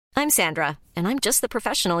I'm Sandra, and I'm just the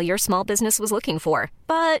professional your small business was looking for.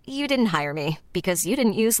 But you didn't hire me because you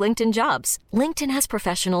didn't use LinkedIn Jobs. LinkedIn has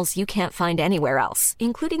professionals you can't find anywhere else,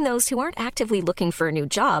 including those who aren't actively looking for a new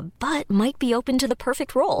job, but might be open to the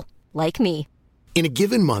perfect role, like me. In a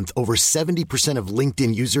given month, over 70% of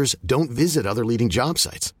LinkedIn users don't visit other leading job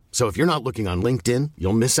sites. So if you're not looking on LinkedIn,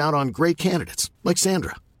 you'll miss out on great candidates like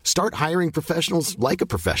Sandra. Start hiring professionals like a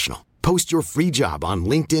professional. Post your free job on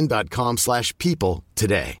linkedin.com/people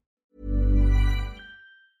today.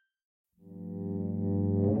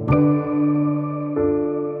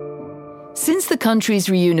 Since the country's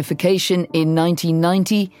reunification in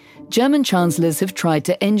 1990, German chancellors have tried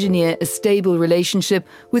to engineer a stable relationship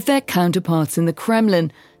with their counterparts in the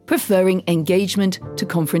Kremlin, preferring engagement to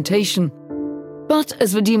confrontation. But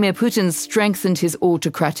as Vladimir Putin strengthened his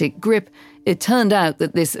autocratic grip, it turned out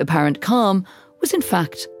that this apparent calm was in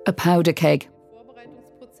fact a powder keg.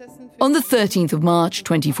 On the 13th of March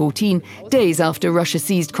 2014, days after Russia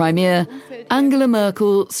seized Crimea, Angela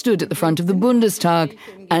Merkel stood at the front of the Bundestag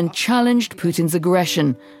and challenged Putin's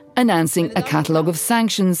aggression, announcing a catalogue of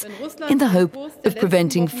sanctions in the hope of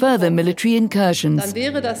preventing further military incursions.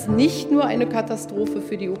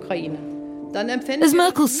 As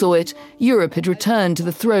Merkel saw it, Europe had returned to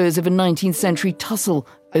the throes of a 19th century tussle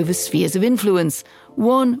over spheres of influence,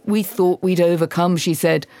 one we thought we'd overcome, she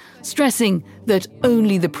said, stressing that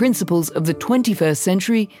only the principles of the 21st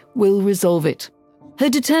century will resolve it. Her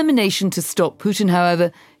determination to stop Putin,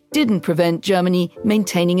 however, didn't prevent Germany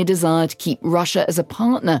maintaining a desire to keep Russia as a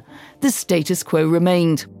partner. The status quo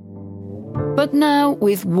remained. But now,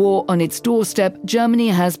 with war on its doorstep, Germany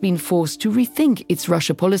has been forced to rethink its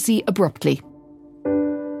Russia policy abruptly.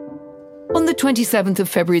 On the 27th of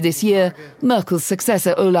February this year, Merkel's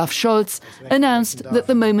successor Olaf Scholz announced that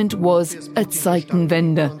the moment was a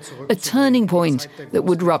Zeitenwende, a turning point that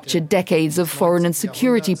would rupture decades of foreign and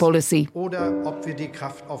security policy.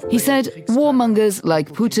 He said warmongers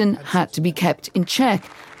like Putin had to be kept in check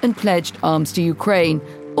and pledged arms to Ukraine,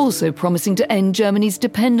 also promising to end Germany's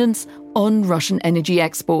dependence on Russian energy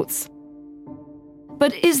exports.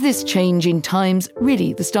 But is this change in times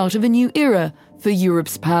really the start of a new era for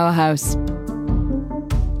Europe's powerhouse?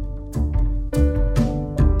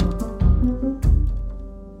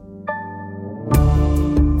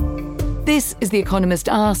 This is The Economist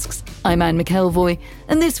Asks. I'm Anne McElvoy,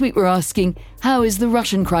 and this week we're asking, how is the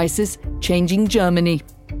Russian crisis changing Germany?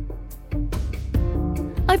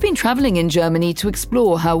 I've been travelling in Germany to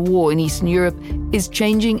explore how war in Eastern Europe is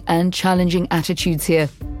changing and challenging attitudes here.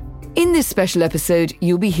 In this special episode,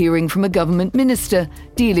 you'll be hearing from a government minister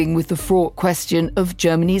dealing with the fraught question of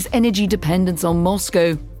Germany's energy dependence on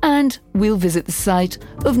Moscow. And we'll visit the site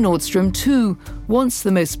of Nord Stream 2, once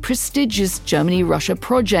the most prestigious Germany-Russia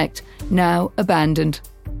project, now abandoned.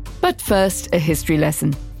 But first, a history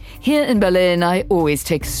lesson. Here in Berlin, I always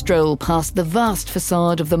take a stroll past the vast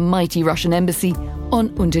facade of the mighty Russian embassy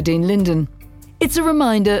on Unter den Linden. It's a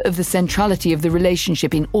reminder of the centrality of the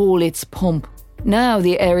relationship in all its pomp. Now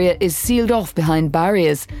the area is sealed off behind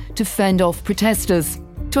barriers to fend off protesters.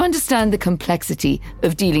 To understand the complexity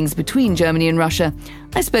of dealings between Germany and Russia,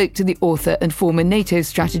 I spoke to the author and former NATO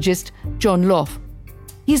strategist John Loff.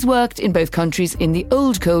 He's worked in both countries in the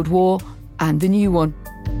old Cold War and the new one.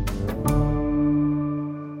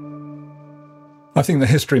 I think the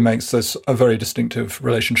history makes this a very distinctive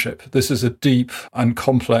relationship. This is a deep and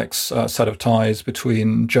complex set of ties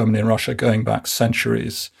between Germany and Russia going back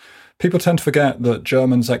centuries. People tend to forget that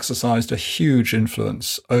Germans exercised a huge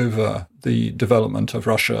influence over the development of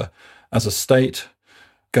Russia as a state,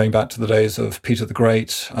 going back to the days of Peter the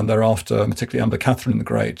Great and thereafter, particularly under Catherine the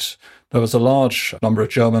Great. There was a large number of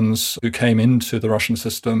Germans who came into the Russian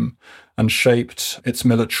system and shaped its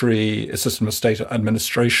military, its system of state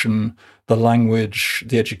administration, the language,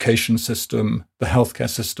 the education system, the healthcare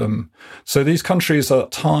system. So these countries are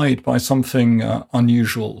tied by something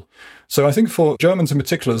unusual. So I think for Germans in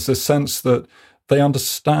particular, there's this sense that they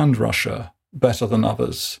understand Russia better than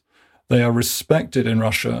others. They are respected in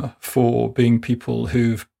Russia for being people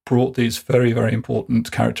who've brought these very, very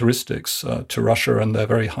important characteristics to Russia and their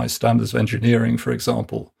very high standards of engineering, for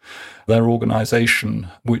example, their organization,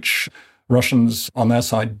 which Russians on their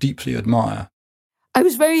side deeply admire. I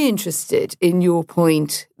was very interested in your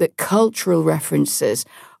point that cultural references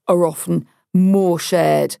are often more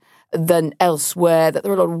shared than elsewhere, that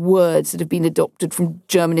there are a lot of words that have been adopted from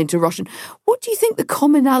German into Russian. What do you think the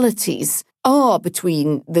commonalities are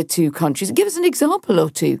between the two countries? Give us an example or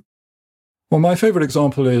two. Well, my favourite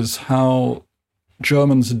example is how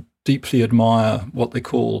Germans deeply admire what they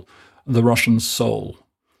call the Russian soul.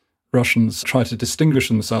 Russians try to distinguish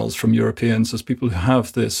themselves from Europeans as people who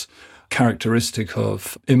have this characteristic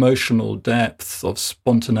of emotional depth, of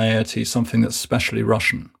spontaneity, something that's especially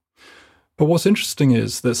Russian. But what's interesting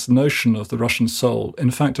is this notion of the Russian soul, in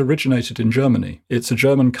fact, originated in Germany. It's a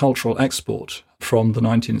German cultural export from the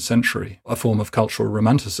 19th century, a form of cultural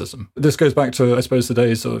romanticism. This goes back to, I suppose, the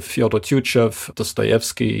days of Fyodor Tyutchev.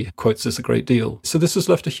 Dostoevsky quotes this a great deal. So this has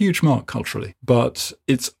left a huge mark culturally. But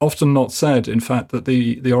it's often not said, in fact, that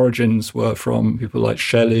the origins were from people like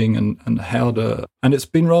Schelling and Herder. And it's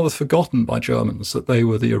been rather forgotten by Germans that they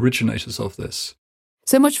were the originators of this.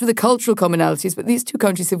 So much for the cultural commonalities, but these two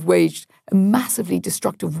countries have waged massively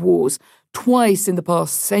destructive wars twice in the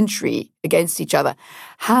past century against each other.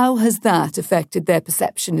 How has that affected their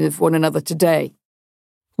perception of one another today?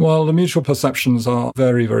 Well, the mutual perceptions are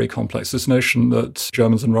very, very complex. This notion that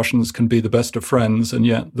Germans and Russians can be the best of friends and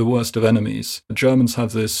yet the worst of enemies. The Germans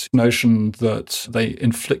have this notion that they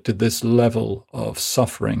inflicted this level of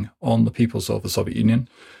suffering on the peoples of the Soviet Union.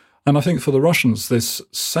 And I think for the Russians, this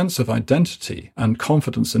sense of identity and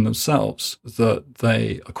confidence in themselves that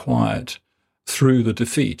they acquired through the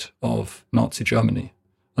defeat of Nazi Germany.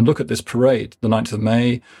 And look at this parade, the 9th of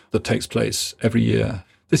May, that takes place every year.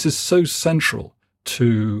 This is so central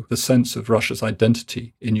to the sense of Russia's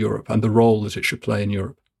identity in Europe and the role that it should play in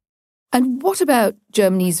Europe. And what about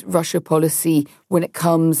Germany's Russia policy when it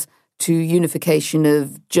comes to unification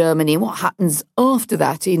of Germany, and what happens after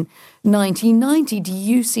that in 1990? Do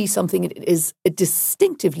you see something that is a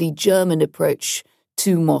distinctively German approach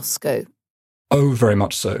to Moscow? Oh, very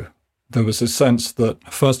much so. There was a sense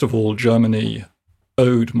that, first of all, Germany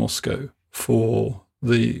owed Moscow for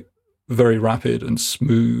the very rapid and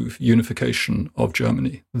smooth unification of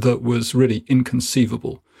Germany that was really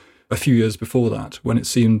inconceivable a few years before that, when it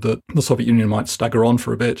seemed that the Soviet Union might stagger on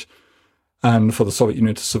for a bit. And for the Soviet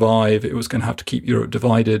Union to survive, it was going to have to keep Europe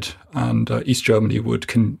divided, and East Germany would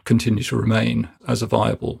continue to remain as a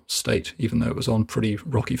viable state, even though it was on pretty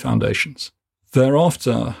rocky foundations.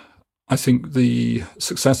 Thereafter, I think the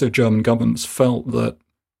successive German governments felt that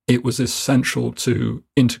it was essential to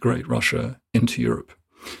integrate Russia into Europe.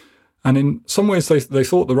 And in some ways, they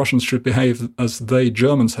thought the Russians should behave as they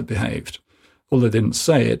Germans had behaved. Although they didn't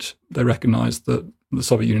say it, they recognized that the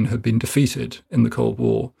Soviet Union had been defeated in the Cold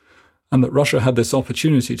War, and that Russia had this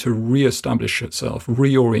opportunity to re-establish itself,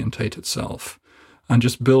 reorientate itself, and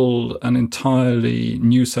just build an entirely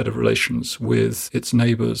new set of relations with its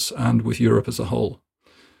neighbours and with Europe as a whole.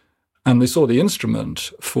 And they saw the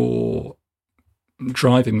instrument for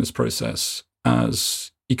driving this process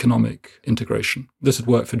as economic integration. This had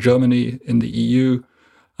worked for Germany in the EU,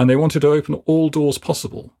 and they wanted to open all doors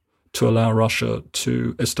possible to allow Russia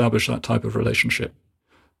to establish that type of relationship.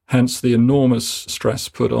 Hence the enormous stress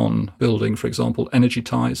put on building, for example, energy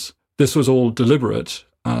ties. This was all deliberate,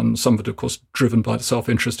 and some of it, of course, driven by the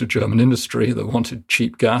self-interest of German industry that wanted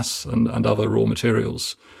cheap gas and other raw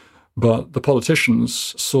materials. But the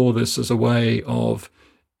politicians saw this as a way of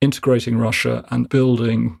integrating Russia and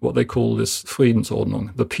building what they call this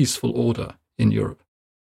Friedensordnung, the peaceful order in Europe.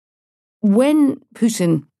 When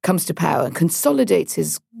Putin comes to power and consolidates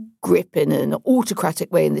his grip in an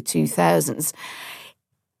autocratic way in the 2000s,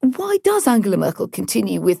 why does Angela Merkel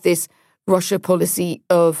continue with this Russia policy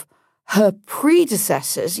of her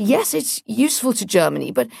predecessors? Yes, it's useful to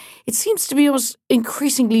Germany, but it seems to be almost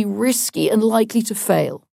increasingly risky and likely to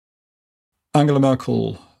fail. Angela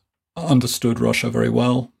Merkel understood Russia very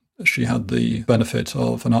well. She had the benefit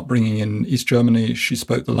of an upbringing in East Germany. She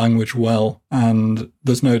spoke the language well, and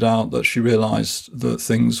there's no doubt that she realized that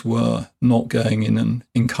things were not going in an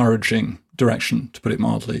encouraging direction, to put it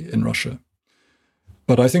mildly, in Russia.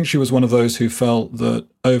 But I think she was one of those who felt that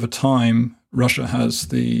over time, Russia has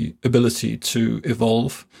the ability to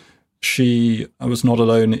evolve. She was not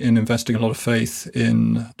alone in investing a lot of faith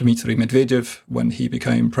in Dmitry Medvedev when he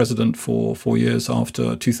became president for 4 years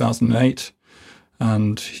after 2008.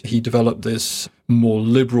 And he developed this more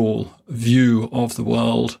liberal view of the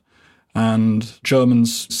world. And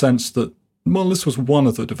Germans sensed that, well, this was one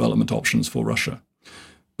of the development options for Russia.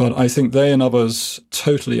 But I think they and others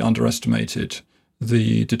totally underestimated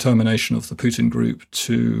the determination of the Putin group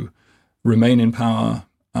to remain in power,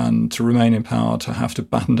 and to remain in power to have to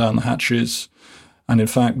batten down the hatches and, in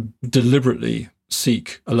fact, deliberately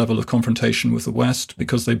seek a level of confrontation with the West,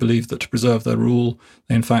 because they believed that to preserve their rule,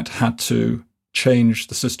 they, in fact, had to change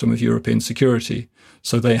the system of European security.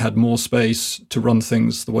 So they had more space to run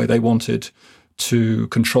things the way they wanted, to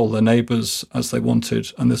control their neighbours as they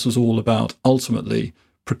wanted. And this was all about ultimately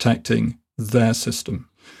protecting their system.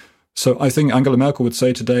 So I think Angela Merkel would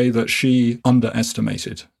say today that she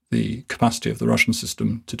underestimated the capacity of the Russian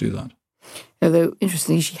system to do that. Although,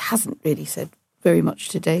 interestingly, she hasn't really said very much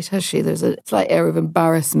to date, has she? There's a slight air of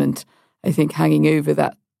embarrassment I think, hanging over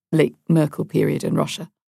that late Merkel period in Russia.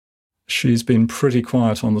 She's been pretty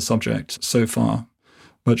quiet on the subject so far,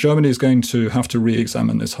 but Germany is going to have to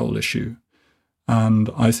re-examine this whole issue. And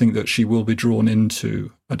I think that she will be drawn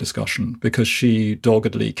into a discussion because she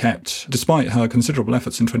doggedly kept, despite her considerable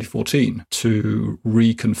efforts in 2014 to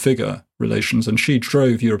reconfigure relations, and she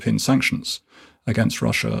drove European sanctions against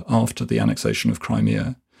Russia after the annexation of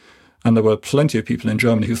Crimea. And there were plenty of people in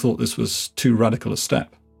Germany who thought this was too radical a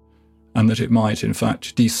step and that it might, in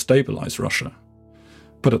fact, destabilize Russia.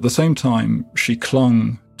 But at the same time, she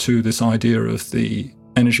clung to this idea of the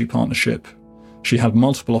energy partnership. She had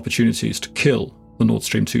multiple opportunities to kill the Nord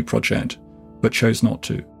Stream 2 project, but chose not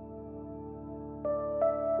to.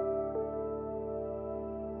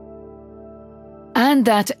 And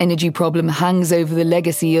that energy problem hangs over the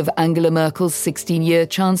legacy of Angela Merkel's 16-year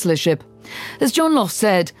chancellorship. As John Loft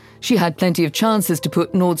said, she had plenty of chances to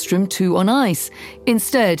put Nord Stream 2 on ice.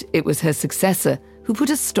 Instead, it was her successor who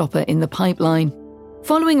put a stopper in the pipeline.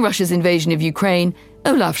 Following Russia's invasion of Ukraine,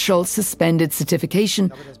 Olaf Scholz suspended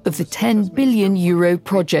certification of the €10 billion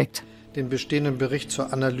project. Den bestehenden Bericht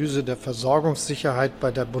zur Analyse der Versorgungssicherheit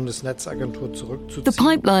bei der Bundesnetzagentur zurückzuziehen. The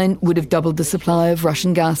pipeline would have doubled the supply of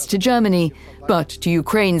Russian gas to Germany, but to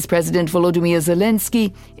Ukraine's President Volodymyr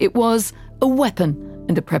Zelensky, it was a weapon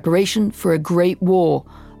and a preparation for a great war,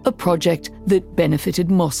 a project that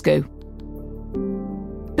benefited Moscow.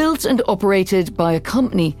 Built and operated by a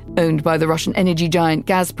company owned by the Russian energy giant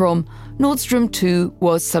Gazprom, Nord Stream 2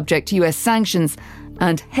 was subject to US sanctions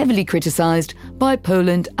and heavily criticised by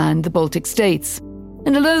Poland and the Baltic states.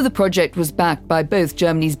 And although the project was backed by both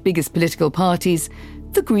Germany's biggest political parties,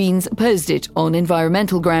 the Greens opposed it on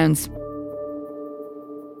environmental grounds.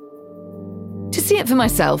 To see it for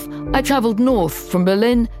myself, I travelled north from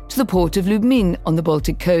Berlin to the port of Lubmin on the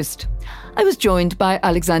Baltic coast. I was joined by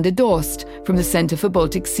Alexander Dorst from the Centre for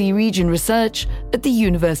Baltic Sea Region Research at the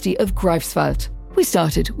University of Greifswald. We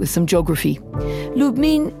started with some geography.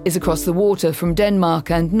 Lubmin is across the water from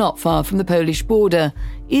Denmark and not far from the Polish border.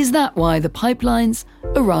 Is that why the pipelines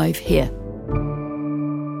arrive here?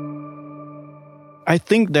 I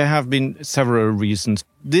think there have been several reasons.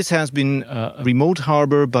 This has been a remote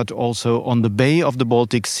harbor, but also on the bay of the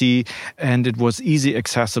Baltic Sea, and it was easy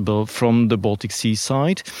accessible from the Baltic Sea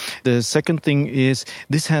side. The second thing is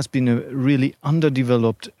this has been a really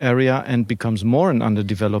underdeveloped area and becomes more an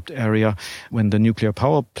underdeveloped area when the nuclear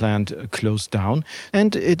power plant closed down.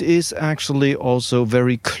 And it is actually also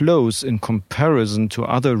very close in comparison to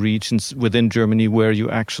other regions within Germany where you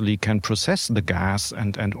actually can process the gas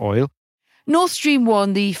and oil. Nord Stream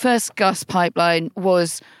 1, the first gas pipeline,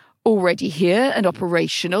 was already here and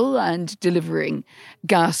operational and delivering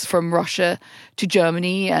gas from Russia to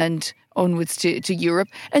Germany and onwards to Europe.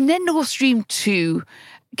 And then Nord Stream 2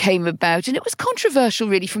 came about, and it was controversial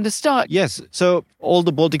really from the start. Yes, so all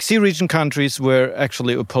the Baltic Sea region countries were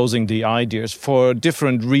actually opposing the ideas for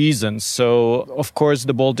different reasons. So, of course,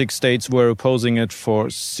 the Baltic states were opposing it for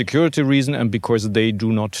security reason and because they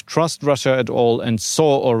do not trust Russia at all and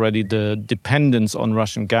saw already the dependence on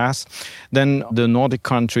Russian gas. Then the Nordic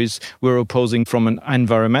countries were opposing from an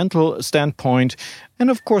environmental standpoint. And,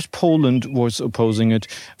 of course, Poland was opposing it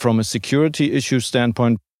from a security issue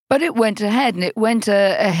standpoint. But it went ahead, and it went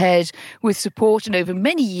ahead with support, and over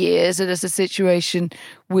many years, and as the situation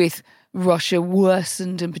with Russia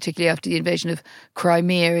worsened, and particularly after the invasion of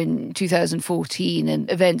Crimea in 2014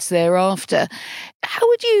 and events thereafter. How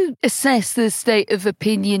would you assess the state of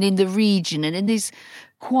opinion in the region and in these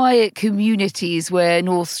quiet communities where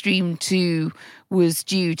Nord Stream 2 was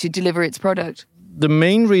due to deliver its product? The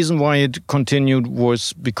main reason why it continued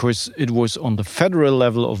was because it was on the federal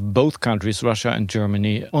level of both countries, Russia and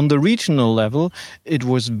Germany. On the regional level, it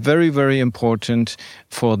was very, very important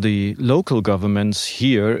for the local governments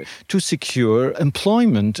here to secure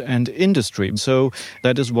employment and industry. So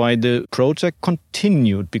that is why the project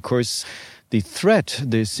continued, because the threat,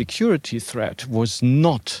 the security threat, was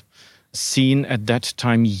not seen at that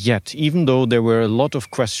time yet, even though there were a lot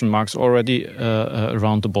of question marks already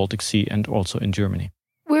around the Baltic Sea and also in Germany.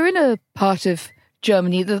 We're in a part of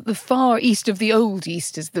Germany, the far east of the old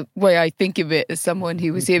east is the way I think of it as someone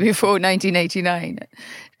who was here before 1989.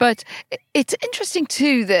 But it's interesting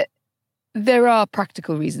too that there are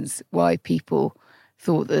practical reasons why people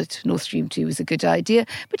thought that Nord Stream 2 was a good idea.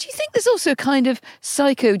 But do you think there's also a kind of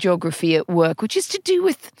psychogeography at work, which is to do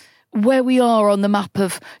with where we are on the map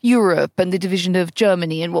of Europe and the division of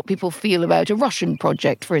Germany and what people feel about a Russian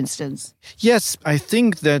project, for instance? Yes, I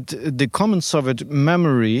think that the common Soviet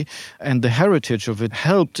memory and the heritage of it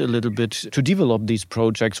helped a little bit to develop these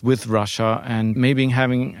projects with Russia and maybe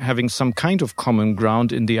having some kind of common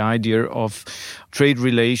ground in the idea of trade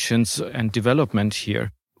relations and development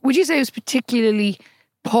here. Would you say it was particularly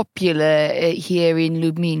popular here in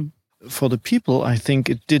Lubmin? For the people, I think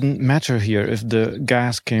it didn't matter here if the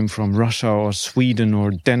gas came from Russia or Sweden or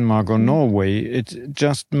Denmark or Norway. It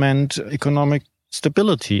just meant economic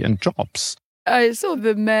stability and jobs. I saw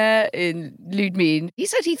the mayor in Lubmin. He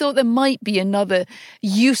said he thought there might be another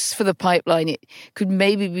use for the pipeline. It could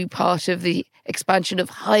maybe be part of the expansion of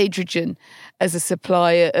hydrogen as a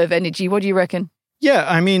supplier of energy. What do you reckon? Yeah,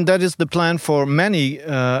 I mean, that is the plan for many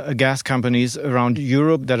gas companies around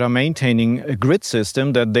Europe that are maintaining a grid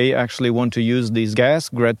system, that they actually want to use this gas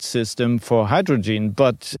grid system for hydrogen.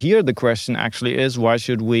 But here the question actually is, why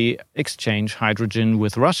should we exchange hydrogen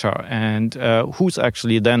with Russia? And who's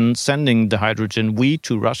actually then sending the hydrogen? We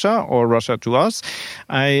to Russia or Russia to us?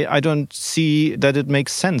 I don't see that it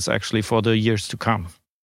makes sense actually for the years to come.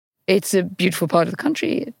 It's a beautiful part of the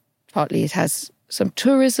country. Partly it has some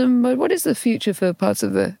tourism. But what is the future for parts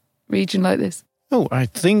of the region like this? Oh, I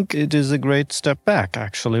think it is a great step back,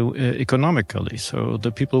 actually, economically. So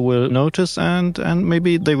the people will notice and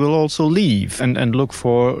maybe they will also leave and look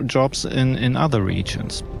for jobs in other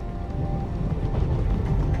regions.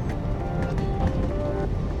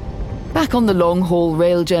 Back on the long-haul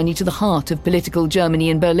rail journey to the heart of political Germany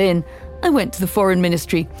in Berlin, I went to the Foreign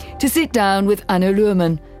Ministry to sit down with Anna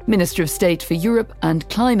Luhrmann, Minister of State for Europe and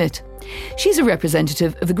Climate. She's a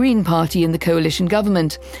representative of the Green Party in the coalition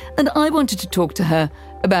government, and I wanted to talk to her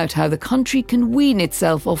about how the country can wean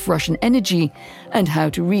itself off Russian energy and how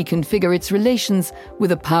to reconfigure its relations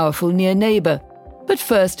with a powerful near neighbour. But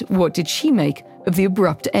first, what did she make of the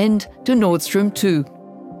abrupt end to Nord Stream 2?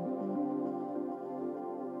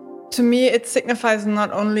 To me, it signifies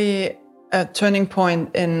not only a turning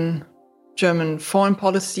point in German foreign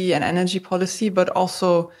policy and energy policy, but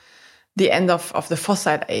also the end of the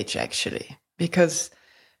fossil age, actually. Because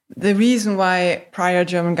the reason why prior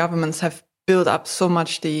German governments have built up so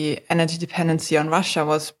much the energy dependency on Russia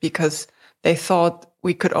was because they thought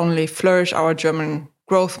we could only flourish our German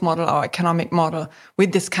growth model, our economic model,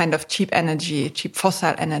 with this kind of cheap energy, cheap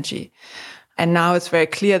fossil energy. And now it's very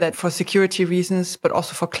clear that for security reasons, but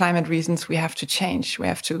also for climate reasons, we have to change. We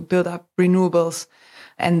have to build up renewables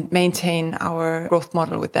and maintain our growth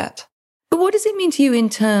model with that. But what does it mean to you in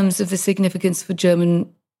terms of the significance for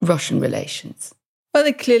German-Russian relations? Well,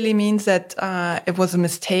 it clearly means that it was a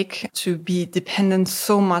mistake to be dependent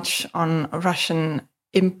so much on Russian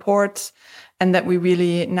imports, and that we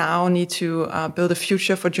really now need to build a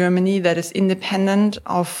future for Germany that is independent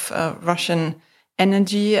of Russian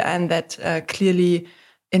energy and that clearly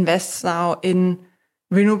invests now in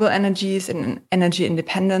renewable energies and energy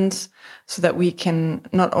independence so that we can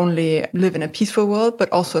not only live in a peaceful world,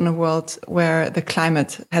 but also in a world where the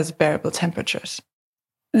climate has bearable temperatures.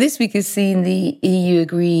 This week has seen the EU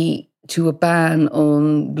agree to a ban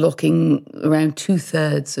on blocking around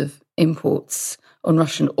 2/3 of imports on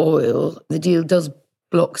Russian oil. The deal does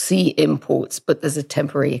block sea imports, but there's a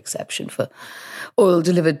temporary exception for oil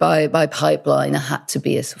delivered by pipeline. There had to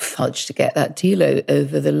be a sort of fudge to get that deal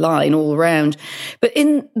over the line all around. But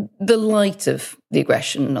in the light of the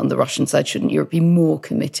aggression on the Russian side, shouldn't Europe be more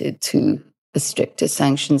committed to a stricter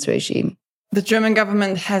sanctions regime? The German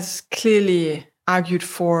government has clearly argued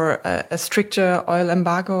for a stricter oil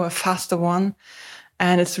embargo, a faster one.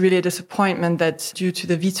 And it's really a disappointment that due to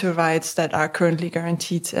the veto rights that are currently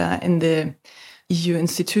guaranteed in the EU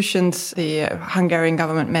institutions, the Hungarian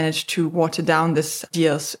government managed to water down this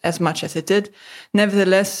deal as much as it did.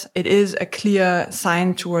 Nevertheless, it is a clear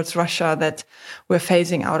sign towards Russia that we're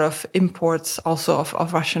phasing out of imports also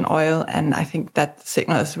of Russian oil. And I think that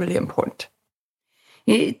signal is really important.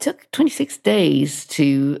 It took 26 days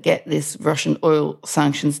to get this Russian oil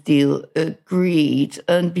sanctions deal agreed.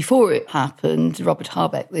 And before it happened, Robert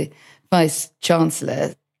Habeck, the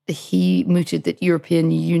Vice-Chancellor, he mooted that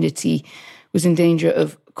European unity was in danger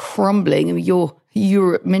of crumbling. I mean, you're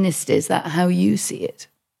Europe minister. Is that how you see it?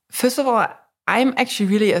 First of all, I'm actually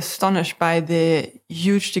really astonished by the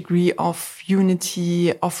huge degree of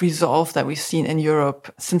unity, of resolve that we've seen in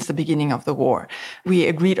Europe since the beginning of the war. We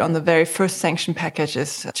agreed on the very first sanction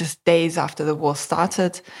packages just days after the war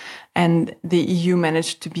started. And the EU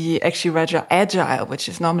managed to be actually rather agile, which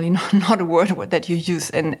is normally not a word that you use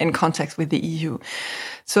in context with the EU.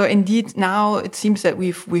 So indeed, now it seems that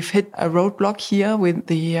we've hit a roadblock here with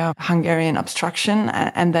the Hungarian obstruction,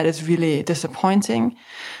 and that is really disappointing.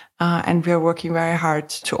 And we are working very hard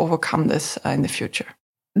to overcome this in the future.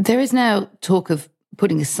 There is now talk of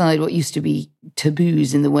putting aside what used to be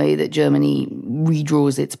taboos in the way that Germany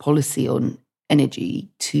redraws its policy on energy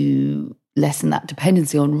to lessen that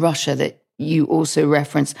dependency on Russia that you also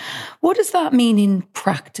reference. What does that mean in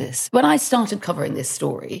practice? When I started covering this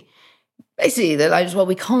story, basically the line was, well,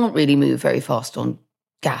 we can't really move very fast on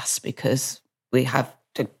gas because we have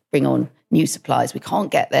to bring on new supplies. We can't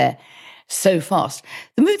get there so fast.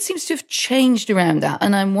 The mood seems to have changed around that.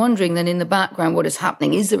 And I'm wondering then in the background what is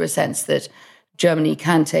happening. Is there a sense that Germany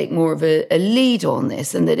can take more of a lead on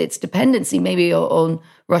this and that its dependency maybe on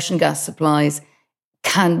Russian gas supplies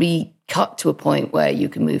can be cut to a point where you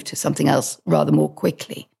can move to something else rather more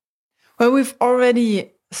quickly? Well, we've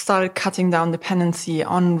already started cutting down dependency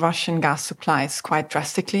on Russian gas supplies quite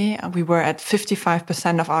drastically. We were at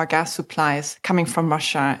 55% of our gas supplies coming from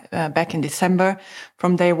Russia back in December.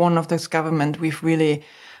 From day one of this government, we've really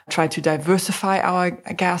tried to diversify our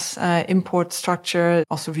gas import structure,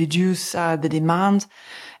 also reduce the demand.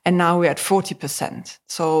 And now we're at 40%.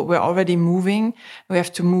 So we're already moving. We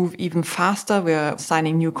have to move even faster. We're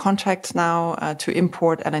signing new contracts now to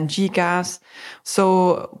import LNG gas.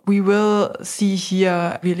 So we will see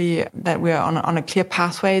here really that we're on a clear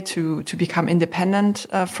pathway to become independent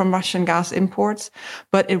from Russian gas imports.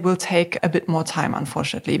 But it will take a bit more time,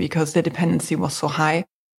 unfortunately, because the dependency was so high.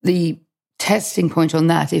 The testing point on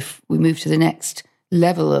that, if we move to the next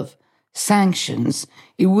level of sanctions,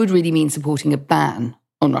 it would really mean supporting a ban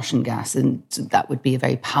on Russian gas, and that would be a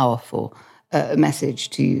very powerful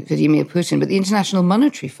message to Vladimir Putin. But the International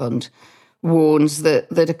Monetary Fund warns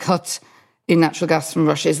that a cut in natural gas from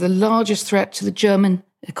Russia is the largest threat to the German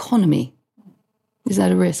economy. Is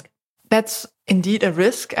that a risk? That's indeed a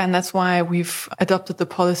risk, and that's why we've adopted the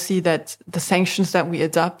policy that the sanctions that we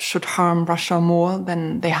adopt should harm Russia more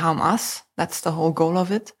than they harm us. That's the whole goal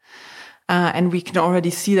of it. And we can already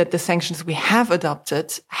see that the sanctions we have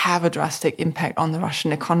adopted have a drastic impact on the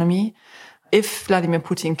Russian economy. If Vladimir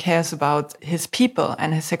Putin cares about his people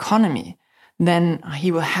and his economy, then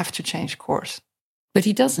he will have to change course. But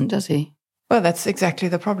he doesn't, does he? Well, that's exactly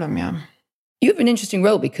the problem, yeah. You have an interesting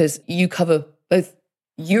role because you cover both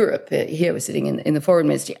Europe, here we're sitting in the foreign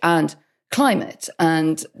ministry, and climate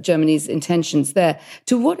and Germany's intentions there.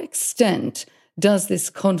 To what extent does this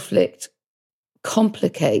conflict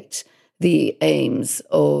complicate the aims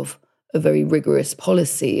of a very rigorous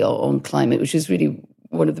policy on climate, which is really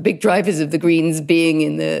one of the big drivers of the Greens being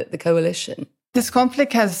in the coalition? This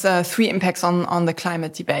conflict has three impacts on the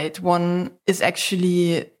climate debate. One is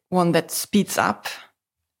actually one that speeds up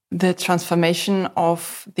the transformation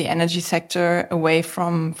of the energy sector away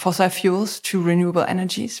from fossil fuels to renewable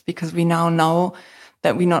energies, because we now know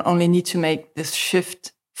that we not only need to make this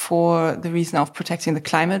shift for the reason of protecting the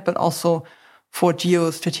climate, but also for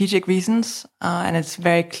geostrategic reasons. And it's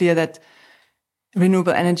very clear that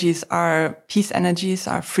renewable energies are peace energies,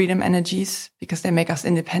 are freedom energies, because they make us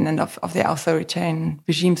independent of the authoritarian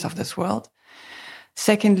regimes of this world.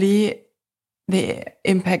 Secondly, the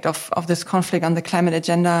impact of this conflict on the climate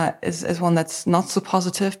agenda is one that's not so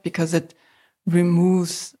positive, because it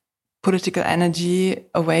removes political energy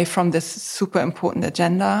away from this super important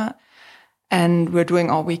agenda. And we're doing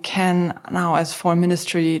all we can now as foreign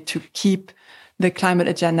ministry to keep the climate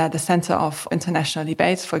agenda at the center of international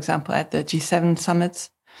debates, for example, at the G7 summits.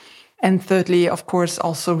 And thirdly, of course,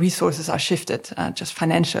 also resources are shifted, just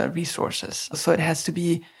financial resources. So it has to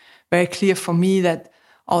be very clear for me that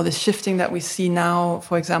all the shifting that we see now,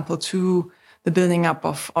 for example, to the building up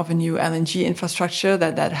of a new LNG infrastructure,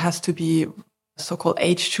 that has to be so-called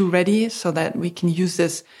H2 ready, so that we can use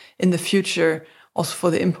this in the future also for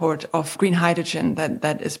the import of green hydrogen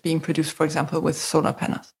that is being produced, for example, with solar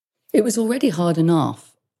panels. It was already hard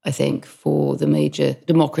enough, I think, for the major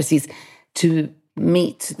democracies to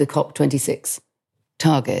meet the COP26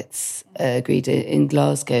 targets agreed in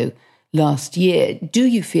Glasgow last year. Do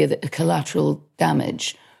you fear that the collateral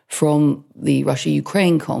damage from the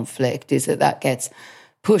Russia-Ukraine conflict is that gets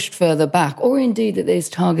pushed further back, or indeed that these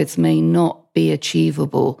targets may not be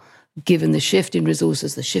achievable given the shift in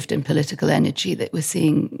resources, the shift in political energy that we're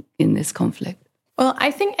seeing in this conflict? Well,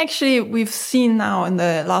 I think actually we've seen now in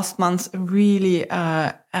the last months really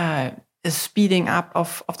a speeding up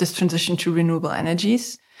of this transition to renewable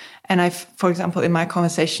energies. And I've, for example, in my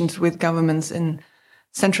conversations with governments in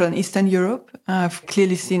Central and Eastern Europe, I've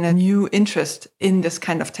clearly seen a new interest in this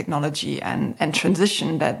kind of technology and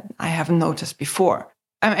transition that I haven't noticed before.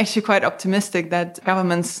 I'm actually quite optimistic that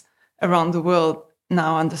governments around the world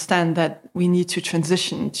now understand that we need to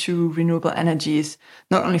transition to renewable energies,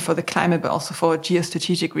 not only for the climate, but also for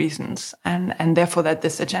geostrategic reasons, and therefore that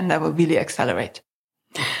this agenda will really accelerate.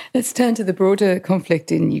 Let's turn to the broader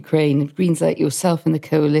conflict in Ukraine. It seems like yourself and the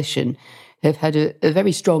coalition have had a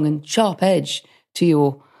very strong and sharp edge to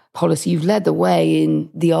your policy. You've led the way in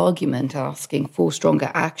the argument asking for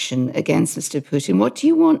stronger action against Mr. Putin. What do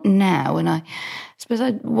you want now? And I suppose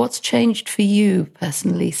what's changed for you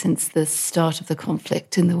personally since the start of the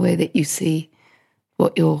conflict in the way that you see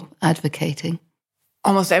what you're advocating?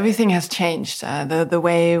 Almost everything has changed. The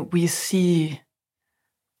way we see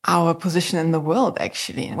our position in the world,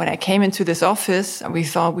 actually. When I came into this office, we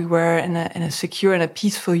thought we were in a secure and a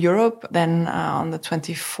peaceful Europe. Then on the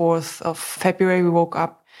 24th of February, we woke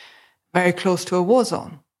up very close to a war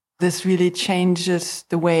zone. This really changes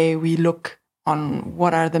the way we look on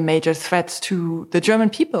what are the major threats to the German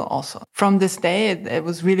people also. From this day, it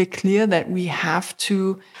was really clear that we have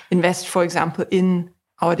to invest, for example, in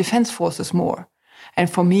our defense forces more. And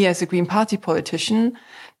for me, as a Green Party politician,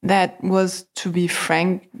 that was, to be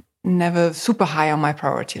frank, never super high on my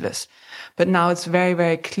priority list. But now it's very,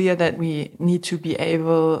 very clear that we need to be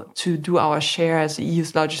able to do our share as the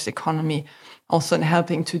EU's largest economy, also in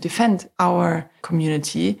helping to defend our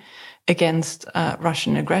community against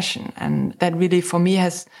Russian aggression. And that really, for me,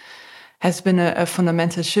 has been a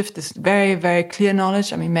fundamental shift. This very, very clear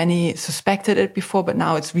knowledge. I mean, many suspected it before, but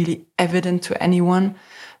now it's really evident to anyone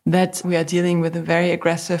that we are dealing with a very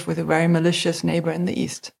aggressive, with a very malicious neighbor in the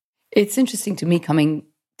East. It's interesting to me coming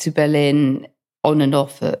to Berlin on and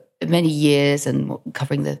off for many years and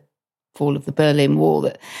covering the fall of the Berlin Wall,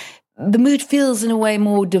 that the mood feels in a way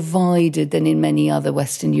more divided than in many other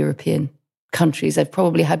Western European countries. I've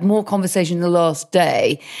probably had more conversation in the last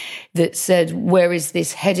day that said, where is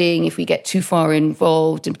this heading if we get too far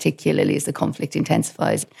involved, and particularly as the conflict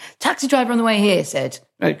intensifies? Taxi driver on the way here said,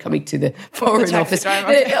 coming to the Foreign Office,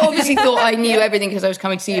 obviously thought I knew everything because I was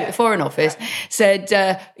coming to see you at the Foreign Office,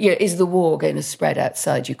 said, is the war going to spread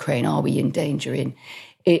outside Ukraine? Are we in danger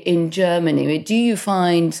in Germany? Do you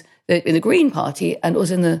find that in the Green Party and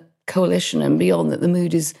also in the coalition and beyond that the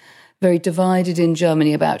mood is very divided in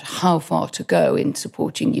Germany about how far to go in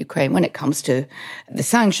supporting Ukraine when it comes to the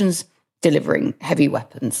sanctions, delivering heavy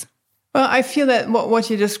weapons? Well, I feel that what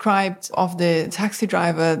you described of the taxi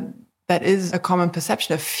driver, that is a common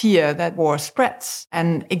perception of fear that war spreads.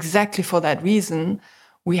 And exactly for that reason,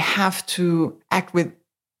 we have to act with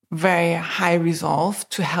very high resolve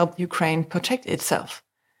to help Ukraine protect itself.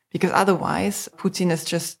 Because otherwise, Putin is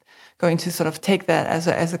just going to sort of take that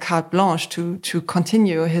as a carte blanche to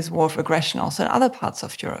continue his war of aggression also in other parts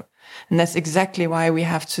of Europe. And that's exactly why we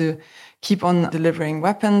have to keep on delivering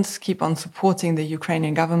weapons, keep on supporting the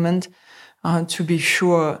Ukrainian government to be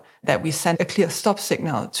sure that we send a clear stop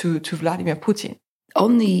signal to Vladimir Putin.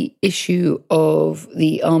 On the issue of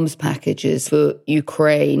the arms packages for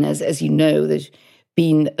Ukraine, as you know, there's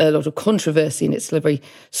been a lot of controversy, and it's still a very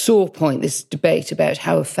sore point, this debate about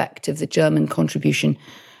how effective the German contribution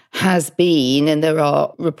has been. And there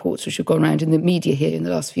are reports which have gone around in the media here in the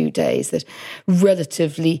last few days that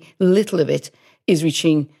relatively little of it is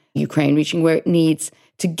reaching Ukraine, reaching where it needs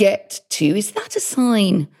to get to. Is that a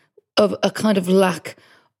sign of a kind of lack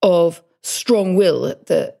of strong will at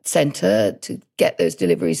the centre to get those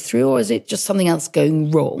deliveries through, or is it just something else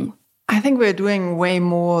going wrong? I think we're doing way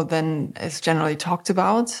more than is generally talked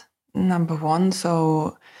about, number one.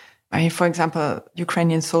 So, for example,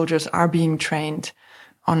 Ukrainian soldiers are being trained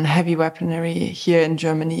on heavy weaponry here in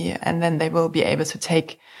Germany, and then they will be able to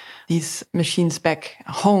take these machines back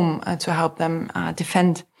home to help them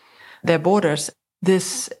defend their borders.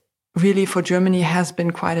 This really for Germany has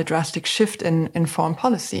been quite a drastic shift in foreign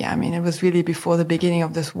policy. I mean, it was really before the beginning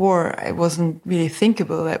of this war, it wasn't really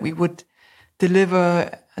thinkable that we would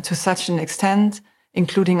deliver to such an extent,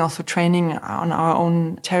 including also training on our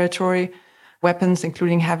own territory, weapons,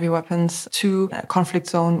 including heavy weapons, to a conflict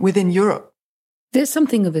zone within Europe. There's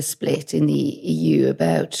something of a split in the EU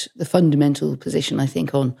about the fundamental position, I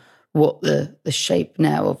think, on what the shape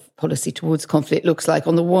now of policy towards conflict looks like.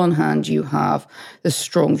 On the one hand, you have the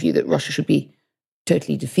strong view that Russia should be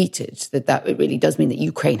totally defeated, that it really does mean that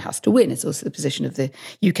Ukraine has to win. It's also the position of the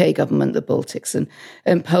UK government, the Baltics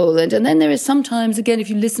and Poland. And then there is sometimes, again, if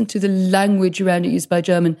you listen to the language around it used by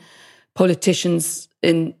German politicians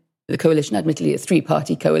in the coalition, admittedly a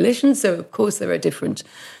three-party coalition, so of course there are different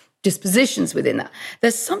dispositions within that.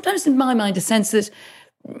 There's sometimes, in my mind, a sense that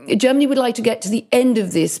Germany would like to get to the end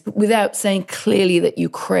of this, but without saying clearly that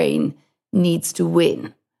Ukraine needs to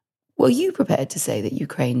win. Were you prepared to say that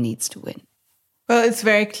Ukraine needs to win? Well, it's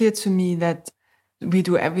very clear to me that we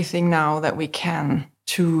do everything now that we can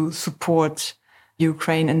to support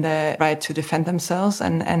Ukraine in their right to defend themselves.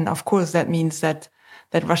 And of course, that means that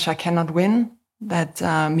Russia cannot win. That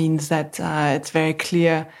means that it's very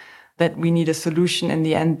clear that we need a solution in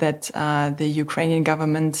the end that the Ukrainian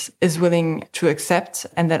government is willing to accept.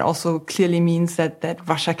 And that also clearly means that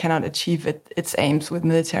Russia cannot achieve its aims with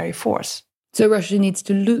military force. So Russia needs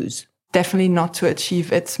to lose? Definitely not to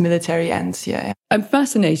achieve its military ends here. I'm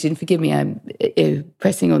fascinated, forgive me, I'm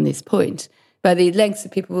pressing on this point, by the lengths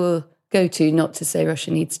that people will go to not to say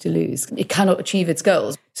Russia needs to lose. It cannot achieve its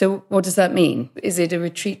goals. So what does that mean? Is it a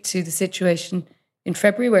retreat to the situation in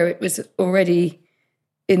February where it was already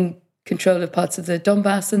in control of parts of the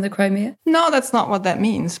Donbass and the Crimea? No, that's not what that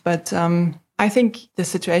means. But I think the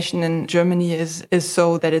situation in Germany is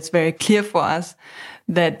so that it's very clear for us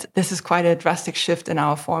that this is quite a drastic shift in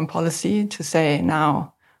our foreign policy to say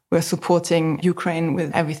now we're supporting Ukraine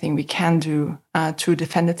with everything we can do to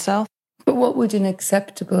defend itself. But what would an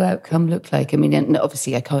acceptable outcome look like? I mean,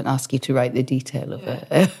 obviously I can't ask you to write the detail of it.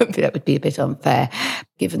 That would be a bit unfair,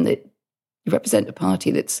 given that you represent a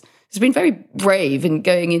party that's been very brave in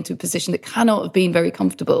going into a position that cannot have been very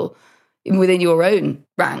comfortable within your own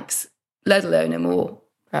ranks, let alone a more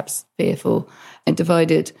perhaps fearful and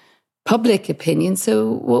divided public opinion.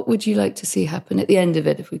 So what would you like to see happen at the end of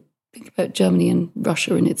it if we think about Germany and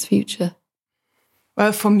Russia and its future?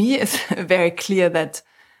 Well, for me, it's very clear that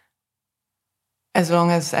as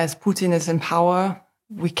long as Putin is in power,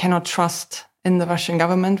 we cannot trust in the Russian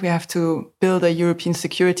government. We have to build a European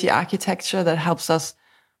security architecture that helps us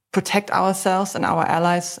protect ourselves and our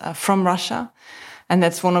allies from Russia. And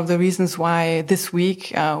that's one of the reasons why this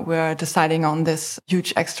week we're deciding on this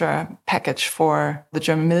huge extra package for the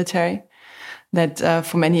German military that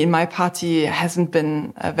for many in my party hasn't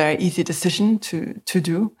been a very easy decision to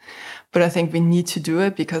do. But I think we need to do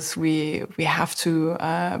it because we have to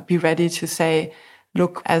be ready to say,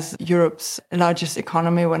 look, as Europe's largest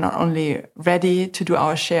economy, we're not only ready to do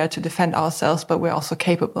our share to defend ourselves, but we're also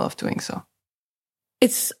capable of doing so.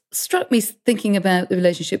 It's struck me thinking about the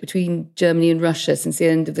relationship between Germany and Russia since the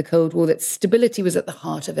end of the Cold War, that stability was at the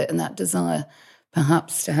heart of it and that desire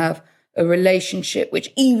perhaps to have a relationship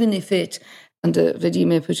which, even if it, under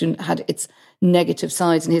Vladimir Putin, had its negative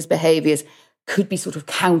sides and his behaviours, could be sort of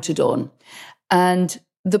counted on. And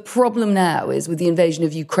the problem now is with the invasion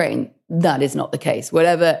of Ukraine, that is not the case.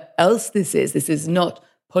 Whatever else this is not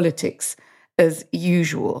politics as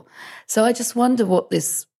usual. So I just wonder what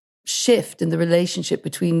this shift in the relationship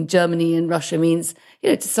between Germany and Russia means,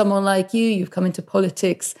 to someone like you. You've come into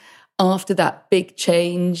politics after that big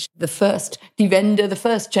change, the first Diewende, the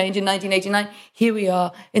first change in 1989. Here we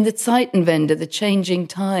are in the Zeitenwende, the changing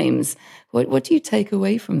times. What do you take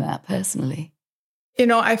away from that personally?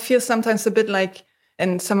 I feel sometimes a bit like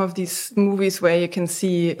in some of these movies where you can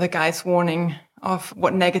see the guys warning of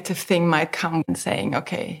what negative thing might come and saying,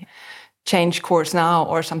 okay, change course now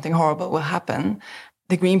or something horrible will happen.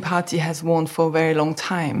 The Green Party has warned for a very long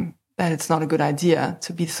time that it's not a good idea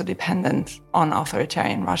to be so dependent on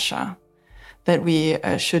authoritarian Russia, that we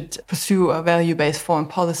should pursue a value-based foreign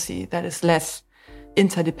policy that is less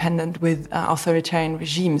interdependent with authoritarian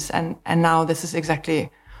regimes. And now this is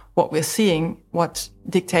exactly what we're seeing, what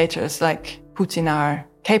dictators like Putin are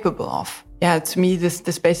capable of. Yeah, to me,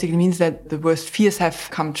 this basically means that the worst fears have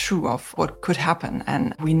come true of what could happen.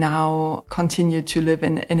 And we now continue to live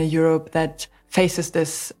in a Europe that faces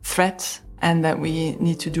this threat and that we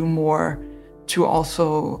need to do more to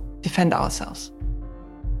also defend ourselves.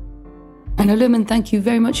 Anna Lohmann, thank you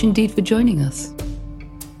very much indeed for joining us.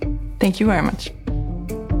 Thank you very much.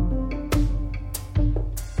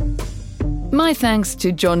 My thanks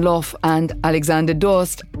to John Loff and Alexander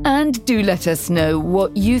Dorst. And do let us know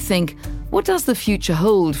what you think. What does the future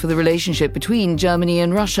hold for the relationship between Germany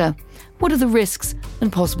and Russia? What are the risks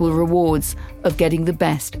and possible rewards of getting the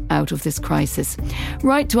best out of this crisis?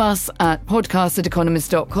 Write to us at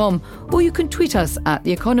podcast@economist.com, or you can tweet us at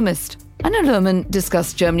The Economist. Anna Lohmann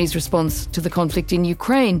discussed Germany's response to the conflict in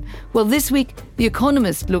Ukraine. Well, this week, The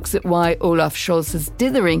Economist looks at why Olaf Scholz's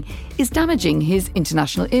dithering is damaging his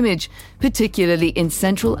international image, particularly in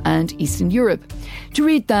Central and Eastern Europe. To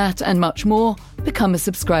read that and much more, become a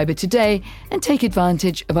subscriber today and take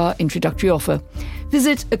advantage of our introductory offer.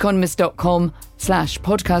 Visit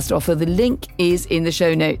economist.com/podcast offer. The link is in the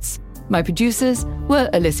show notes. My producers were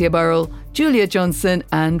Alicia Burrell, Julia Johnson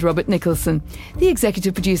and Robert Nicholson. The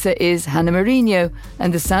executive producer is Hannah Mourinho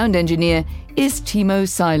and the sound engineer is Timo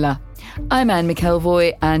Seiler. I'm Anne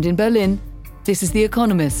McElvoy, and in Berlin, this is The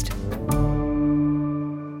Economist.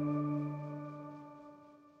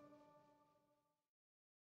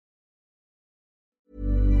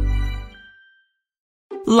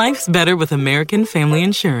 Life's better with American Family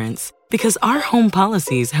Insurance because our home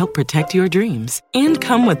policies help protect your dreams and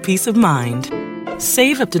come with peace of mind.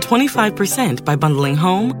 Save up to 25% by bundling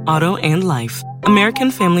home, auto, and life.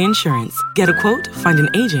 American Family Insurance. Get a quote, find an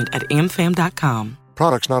agent at amfam.com.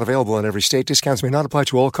 Products not available in every state. Discounts may not apply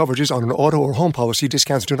to all coverages on an auto or home policy.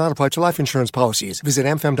 Discounts do not apply to life insurance policies. Visit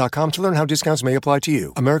amfam.com to learn how discounts may apply to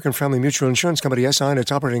you. American Family Mutual Insurance Company, SI, and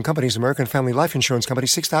its operating companies, American Family Life Insurance Company,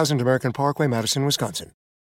 6000 American Parkway, Madison, Wisconsin.